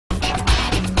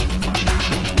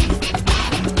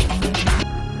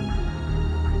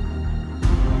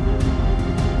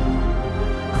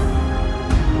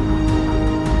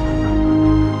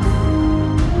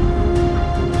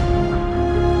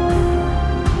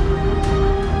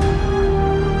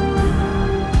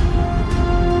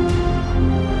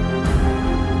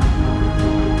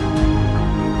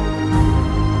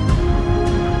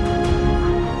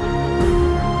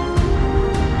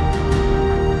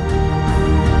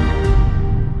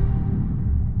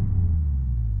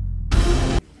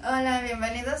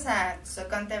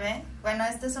TUZOCON TV. Bueno,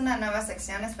 esta es una nueva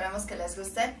sección, esperamos que les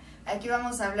guste. Aquí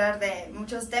vamos a hablar de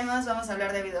muchos temas, vamos a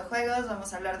hablar de videojuegos,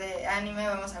 vamos a hablar de anime,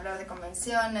 vamos a hablar de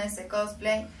convenciones, de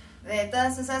cosplay, de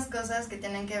todas esas cosas que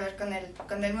tienen que ver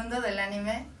con el mundo del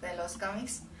anime, de los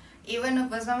cómics. Y bueno,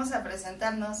 pues vamos a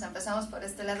presentarnos, empezamos por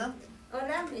este lado.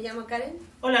 Hola, me llamo Karen.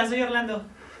 Hola, soy Orlando.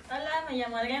 Hola, me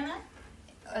llamo Adriana.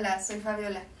 Hola, soy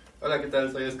Fabiola. Hola, ¿qué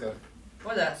tal? Soy Oscar.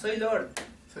 Hola, soy Lord.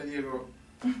 Soy Diego.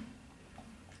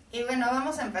 Y bueno,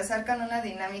 vamos a empezar con una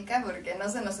dinámica porque no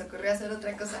se nos ocurrió hacer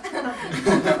otra cosa.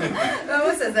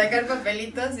 Vamos a sacar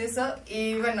papelitos y eso.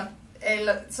 Y bueno,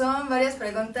 son varias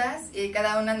preguntas y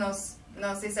cada una nos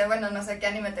dice, bueno, no sé qué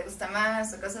anime te gusta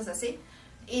más o cosas así.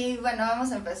 Y bueno,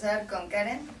 vamos a empezar con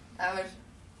Karen. A ver,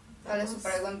 ¿cuál es su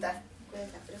pregunta? ¿Cuál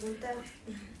es la pregunta?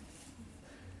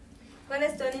 ¿Cuál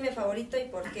es tu anime favorito y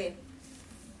por qué?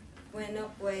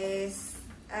 Bueno, pues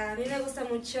a mí me gusta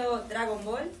mucho Dragon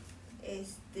Ball,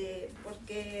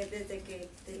 porque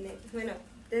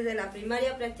desde la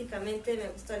primaria prácticamente me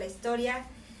gustó la historia,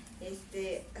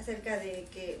 acerca de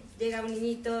que llega un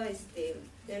niñito de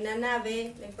una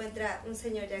nave, le encuentra un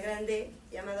señor ya grande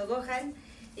llamado Gohan,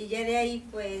 y ya de ahí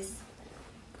pues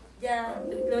ya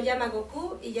lo llama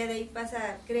Goku, y ya de ahí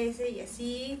crece y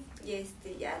así,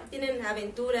 y ya tienen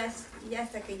aventuras, y ya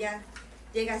hasta que ya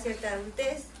llega a cierta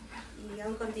adultez, y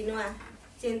aún continúa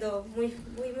siendo muy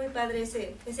padre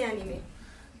ese anime.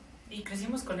 Y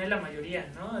crecimos con él la mayoría,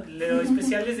 ¿no? Lo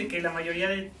especial es de que la mayoría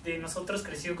de nosotros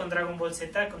creció con Dragon Ball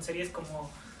Z, con series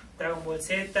como Dragon Ball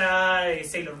Z,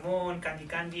 Sailor Moon, Candy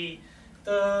Candy,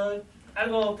 todo,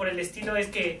 algo por el estilo. Es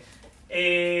que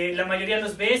la mayoría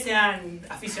los ve, sean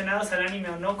aficionados al anime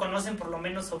o no, conocen por lo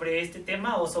menos sobre este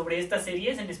tema o sobre estas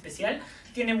series en especial.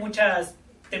 Tiene muchas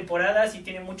temporadas y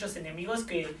tiene muchos enemigos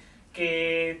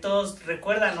que todos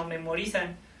recuerdan o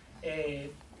memorizan.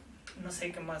 No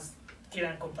sé qué más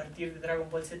quieran compartir de Dragon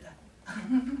Ball Z.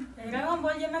 El Dragon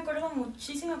Ball yo me acuerdo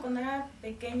muchísimo cuando era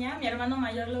pequeña, mi hermano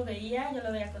mayor lo veía, yo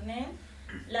lo veía con él,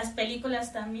 las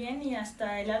películas también y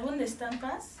hasta el álbum de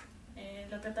estampas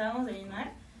lo tratábamos de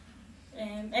llenar.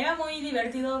 Era muy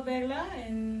divertido verla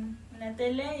en la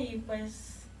tele y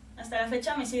pues hasta la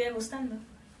fecha me sigue gustando.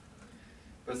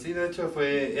 Pues sí, de hecho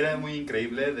era muy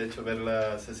increíble, de hecho ver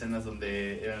las escenas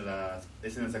donde eran las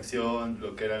escenas de acción,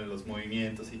 lo que eran los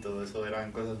movimientos y todo eso,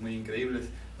 eran cosas muy increíbles.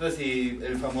 Entonces, sí,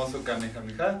 el famoso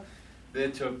Kamehameha, de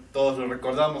hecho todos lo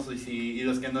recordamos y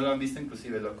los que no lo han visto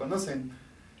inclusive lo conocen.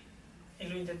 Y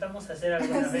lo intentamos hacer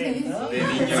alguna vez, ¿no? De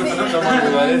niños, no somos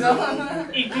iguales.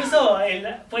 Incluso,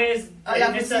 pues... O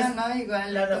la fusión, ¿no?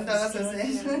 Igual, lo intentabas hacer.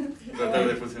 Tratar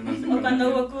de fusionarse. O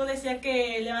cuando Goku decía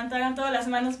que levantaran todas las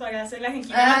manos para hacer la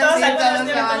jenquilena. Todos sí, algunos todos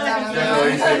levantaron la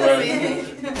levantamos.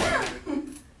 jenquilena.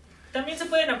 También se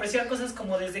pueden apreciar cosas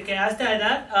como desde que a esta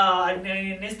edad,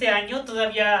 en este año,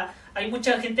 todavía hay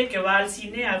mucha gente que va al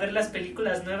cine a ver las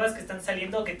películas nuevas que están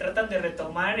saliendo, que tratan de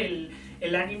retomar el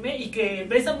anime, y que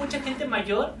ves a mucha gente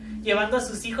mayor llevando a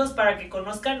sus hijos para que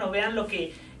conozcan o vean lo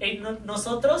que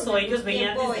nosotros o ellos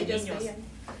veían desde niños.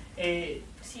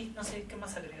 Sí, no sé qué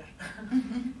más agregar.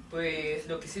 Pues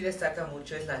lo que sí destaca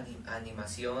mucho es la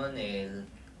animación,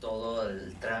 todo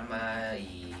el trama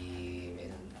y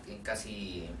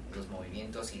casi los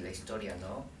movimientos y la historia,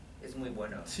 ¿no? Es muy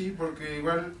bueno. Sí, porque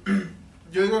igual,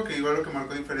 yo digo que igual lo que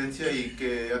marcó diferencia y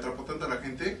que atrapó tanto a la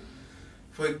gente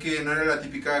fue que no era la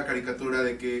típica caricatura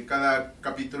de que cada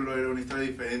capítulo era una historia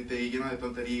diferente y lleno de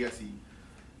tonterías y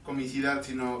comicidad,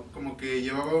 sino como que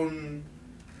llevaba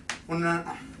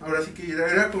ahora sí que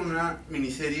era como una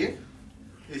miniserie,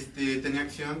 tenía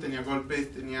acción, tenía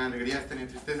golpes, tenía alegrías, tenía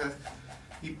tristezas,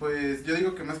 y pues yo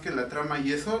digo que más que la trama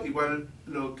y eso, igual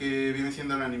lo que viene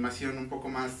siendo la animación un poco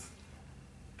más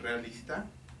realista,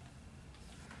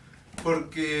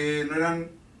 porque no eran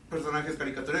personajes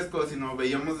caricaturescos, sino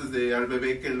veíamos desde al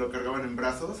bebé que lo cargaban en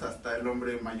brazos hasta el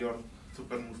hombre mayor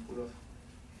súper musculoso.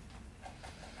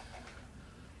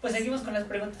 Pues seguimos con las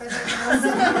preguntas.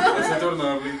 Es el turno,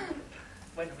 Arly.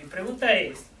 Bueno, mi pregunta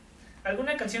es,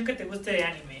 ¿alguna canción que te guste de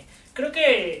anime? Creo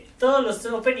que todos los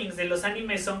openings de los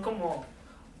animes son como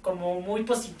muy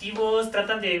positivos,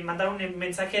 tratan de mandar un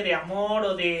mensaje de amor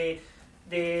o de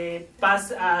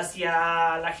paz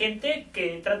hacia la gente,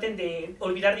 que traten de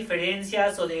olvidar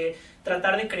diferencias o de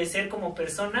tratar de crecer como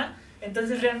persona.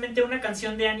 Entonces realmente una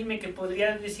canción de anime que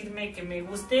podría decirme que me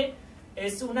guste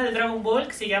es una de Dragon Ball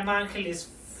que se llama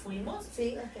Ángeles Fuimos.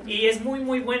 Sí, y es muy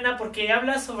muy buena porque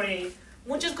habla sobre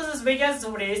muchas cosas bellas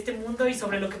sobre este mundo y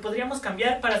sobre lo que podríamos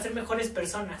cambiar para ser mejores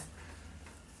personas.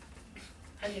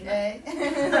 ¿Alguien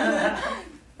más?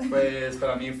 Pues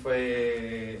para mí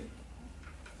fue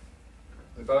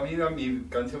para mí mi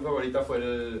canción favorita fue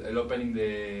el opening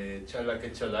de Chala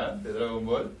que Chala de Dragon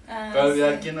Ball. Para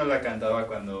olvidar quién no la cantaba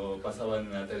cuando pasaba en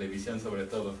la televisión, sobre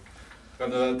todo.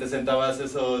 Cuando te sentabas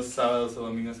esos sábados o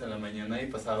domingos en la mañana y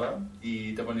pasaba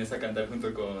y te ponías a cantar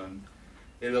junto con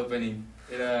el opening.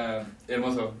 Era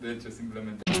hermoso, de hecho,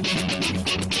 simplemente.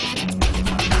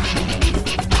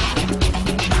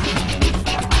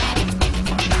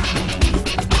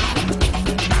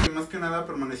 Más que nada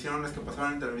permanecieron las que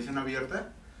pasaban en televisión abierta.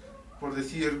 Por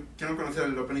decir, quiero conocer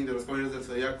el opening de los Caballeros del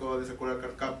Zodiaco, de Sakura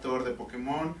Card Captor, de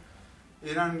Pokémon.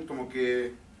 Eran como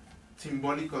que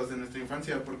simbólicos de nuestra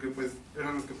infancia porque pues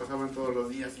eran los que pasaban todos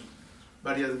los días y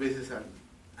varias veces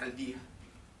al día.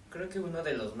 Creo que uno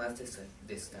de los más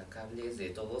destacables de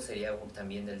todos sería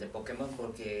también el de Pokémon,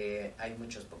 porque hay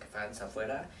muchos Pokéfans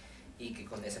afuera y que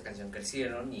con esa canción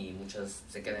crecieron y muchos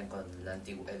se quedan con el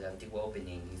antiguo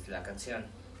opening y la canción.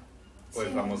 O el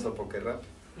famoso Pokérap.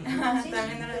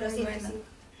 También era pero muy sí, bueno.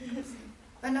 sí.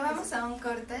 Bueno, vamos a un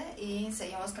corte y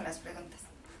seguimos con las preguntas.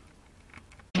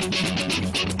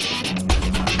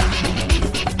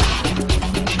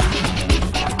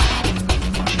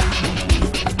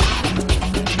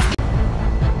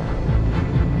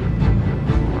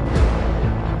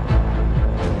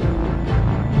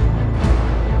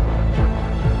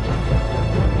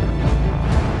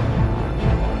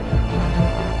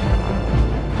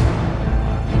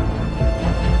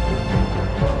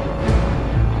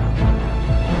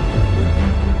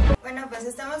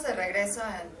 Estamos de regreso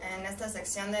en esta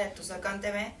sección de TUZOCON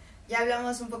TV. Ya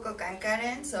hablamos un poco con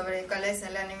Karen sobre cuál es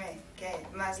el anime que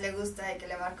más le gusta y que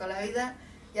le marcó la vida.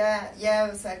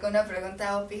 Ya sacó una pregunta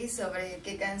a Opi sobre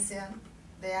qué canción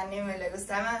de anime le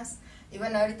gusta más. Y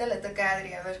bueno, ahorita le toca a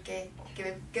Adri a ver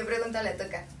qué pregunta le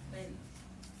toca. Bueno.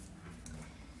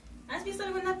 ¿Has visto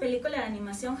alguna película de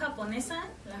animación japonesa?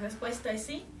 La respuesta es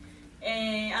sí.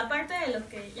 Aparte de lo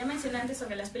que ya mencioné antes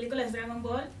sobre las películas de Dragon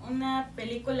Ball, una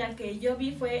película que yo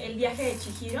vi fue El viaje de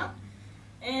Chihiro.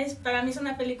 Para mí es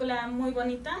una película muy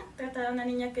bonita, trata de una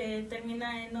niña que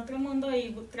termina en otro mundo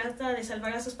y trata de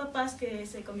salvar a sus papás que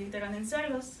se convirtieron en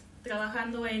cerdos,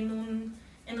 trabajando en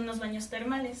unos baños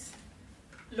termales.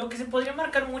 Lo que se podría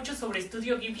marcar mucho sobre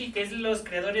Estudio Ghibli, que es los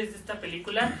creadores de esta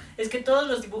película, es que todos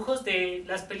los dibujos de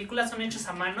las películas son hechos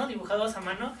a mano, dibujados a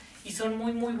mano, y son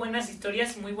muy buenas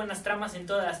historias y muy buenas tramas en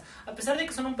todas. A pesar de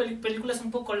que son películas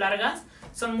un poco largas,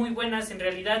 son muy buenas en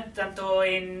realidad, tanto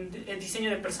en el diseño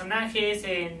de personajes,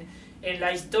 en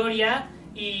la historia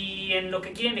y en lo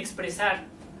que quieren expresar.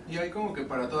 Y hay como que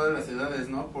para todas las edades,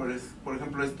 ¿no? Por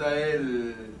ejemplo, está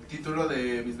el título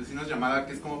de Mis vecinos llamada,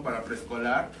 que es como para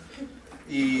preescolar.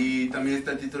 Y también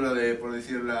está el título de, por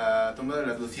decir, La tumba de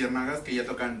las luciérnagas, que ya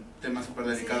tocan temas súper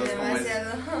delicados, sí,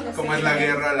 como es la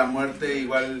guerra, la muerte,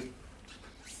 igual.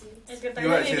 Es que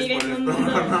también vivir en un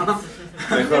mundo... ¿no?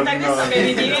 Mejor también no,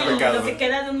 sobrevivir es en pecado. lo que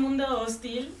queda de un mundo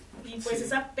hostil. Y pues Sí.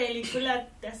 esa película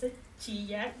te hace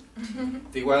chillar.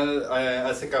 Igual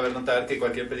hace caber notar que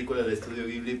cualquier película de Estudio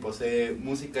Ghibli posee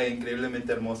música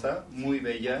increíblemente hermosa, muy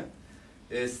bella.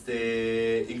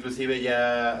 Inclusive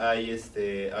ya hay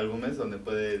álbumes donde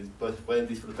pueden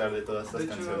disfrutar de todas estas De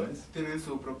hecho, canciones. tienen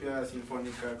su propia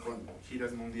sinfónica con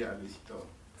giras mundiales y todo.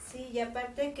 Sí, y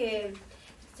aparte que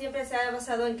siempre se ha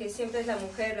basado en que siempre es la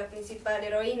mujer la principal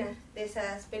heroína de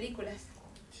esas películas.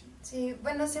 Sí,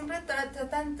 bueno, siempre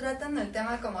tratan el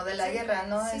tema como de la guerra,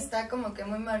 ¿no? Sí. Está como que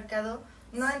muy marcado,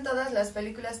 no en todas las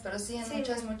películas, pero sí en Sí,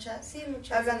 muchas. Sí,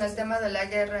 muchas. Hablan del tema de la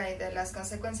guerra y de las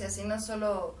consecuencias, y no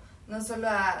solo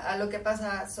a lo que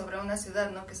pasa sobre una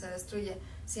ciudad, ¿no? Que se destruye,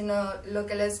 sino lo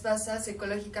que les pasa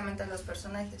psicológicamente a los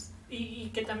personajes. Y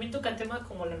que también toca temas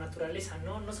como la naturaleza,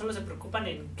 ¿no? No solo se preocupan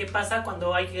en qué pasa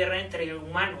cuando hay guerra entre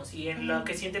humanos y en lo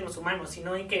que sienten los humanos,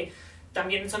 sino en que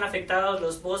también son afectados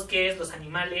los bosques, los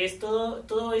animales,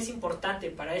 todo es importante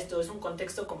para esto, es un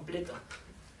contexto completo.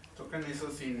 Tocan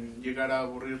eso sin llegar a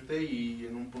aburrirte y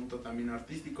en un punto también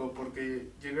artístico, porque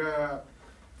llega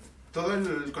todo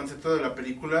el concepto de la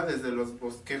película, desde los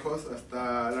bosquejos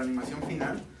hasta la animación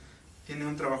final, tiene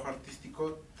un trabajo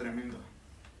artístico tremendo.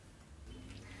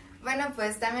 Bueno,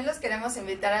 pues también los queremos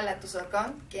invitar a la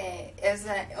TUZOCON, que es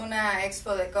una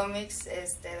expo de cómics,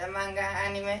 de manga,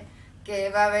 anime, que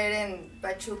va a haber en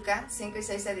Pachuca, 5 y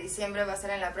 6 de diciembre, va a estar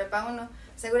en la Prepa 1.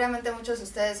 Seguramente muchos de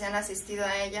ustedes ya han asistido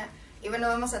a ella. Y bueno,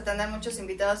 vamos a tener muchos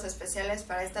invitados especiales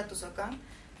para esta TUZOCON.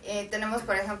 Tenemos,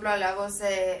 por ejemplo, a la voz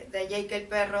de Jake el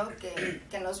perro,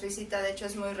 que nos visita. De hecho,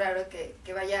 es muy raro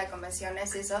que vaya a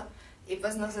convenciones y eso. Y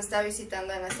pues nos está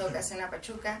visitando en esta ocasión a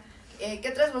Pachuca. ¿Qué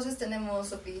otras voces tenemos,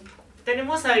 Sofi?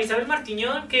 Tenemos a Isabel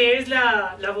Martiñón, que es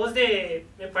la voz de,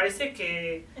 me parece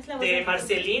que, Es la voz de de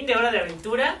Marcelín, de Hora de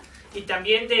Aventura, y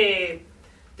también de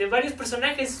varios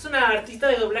personajes. Es una artista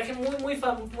de doblaje muy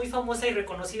famosa y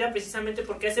reconocida precisamente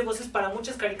porque hace voces para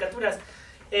muchas caricaturas.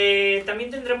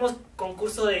 También tendremos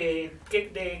concurso de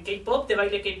K-pop, de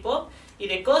baile K-pop y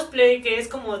de cosplay, que es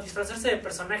como disfrazarse de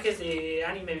personajes de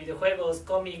anime, videojuegos,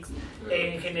 cómics,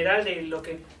 en general de lo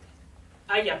que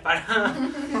haya para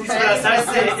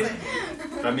disfrazarse.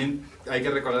 También hay que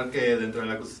recordar que dentro de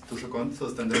la TUZOCON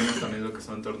sostendremos también lo que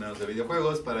son torneos de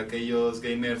videojuegos para aquellos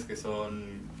gamers que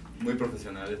son muy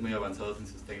profesionales, muy avanzados en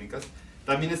sus técnicas.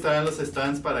 También estarán los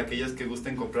stands para aquellos que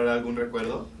gusten comprar algún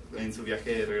recuerdo en su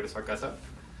viaje de regreso a casa.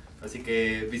 Así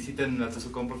que visiten la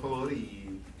TUZOCON por favor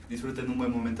y disfruten un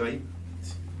buen momento ahí.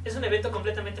 Es un evento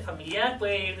completamente familiar,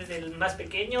 puede ir desde el más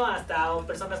pequeño hasta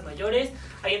personas mayores,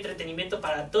 hay entretenimiento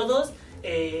para todos,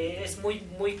 es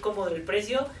muy cómodo el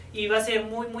precio y va a ser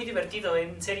muy divertido,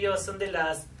 en serio son de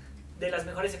las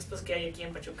mejores expos que hay aquí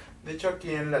en Pachuca. De hecho,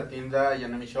 aquí en la tienda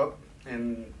Yanami Shop,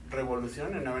 en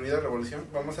Revolución, en Avenida Revolución,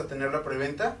 vamos a tener la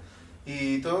preventa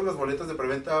y todos los boletos de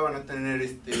preventa van a tener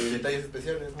detalles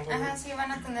especiales, ¿no? Ajá, sí,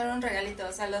 van a tener un regalito,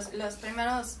 o sea, los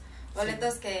primeros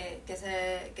boletos que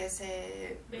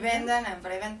se vendan en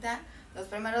preventa, los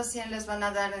primeros 100 les van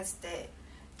a dar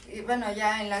y bueno,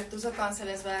 ya en la TUZOCON se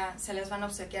les van a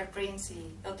obsequiar prints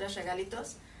y otros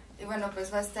regalitos y bueno,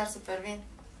 pues va a estar súper bien.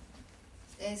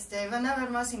 Van a haber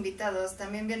más invitados,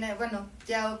 también viene, bueno,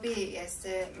 ya Opi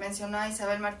mencionó a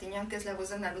Isabel Martiñón, que es la voz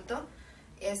de Naruto,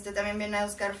 también viene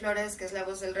Oscar Flores, que es la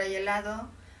voz del Rey Helado,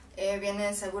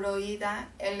 viene Seguro Ida,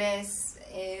 él es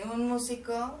un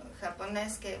músico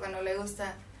japonés que, bueno, le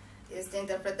gusta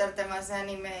interpretar temas de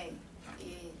anime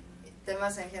y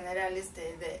temas en general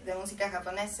de música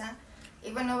japonesa,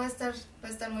 y bueno, va a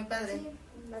estar muy padre. Sí,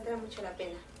 valdrá mucho la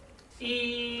pena.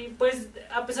 Y pues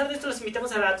a pesar de esto los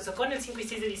invitamos a la TUZOCON el 5 y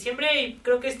 6 de diciembre y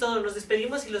creo que es todo, nos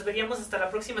despedimos y los veríamos hasta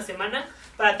la próxima semana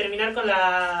para terminar con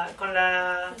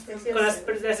la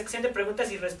sección de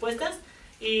preguntas y respuestas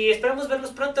y esperamos verlos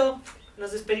pronto.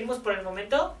 Nos despedimos por el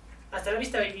momento, hasta la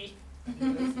vista, baby.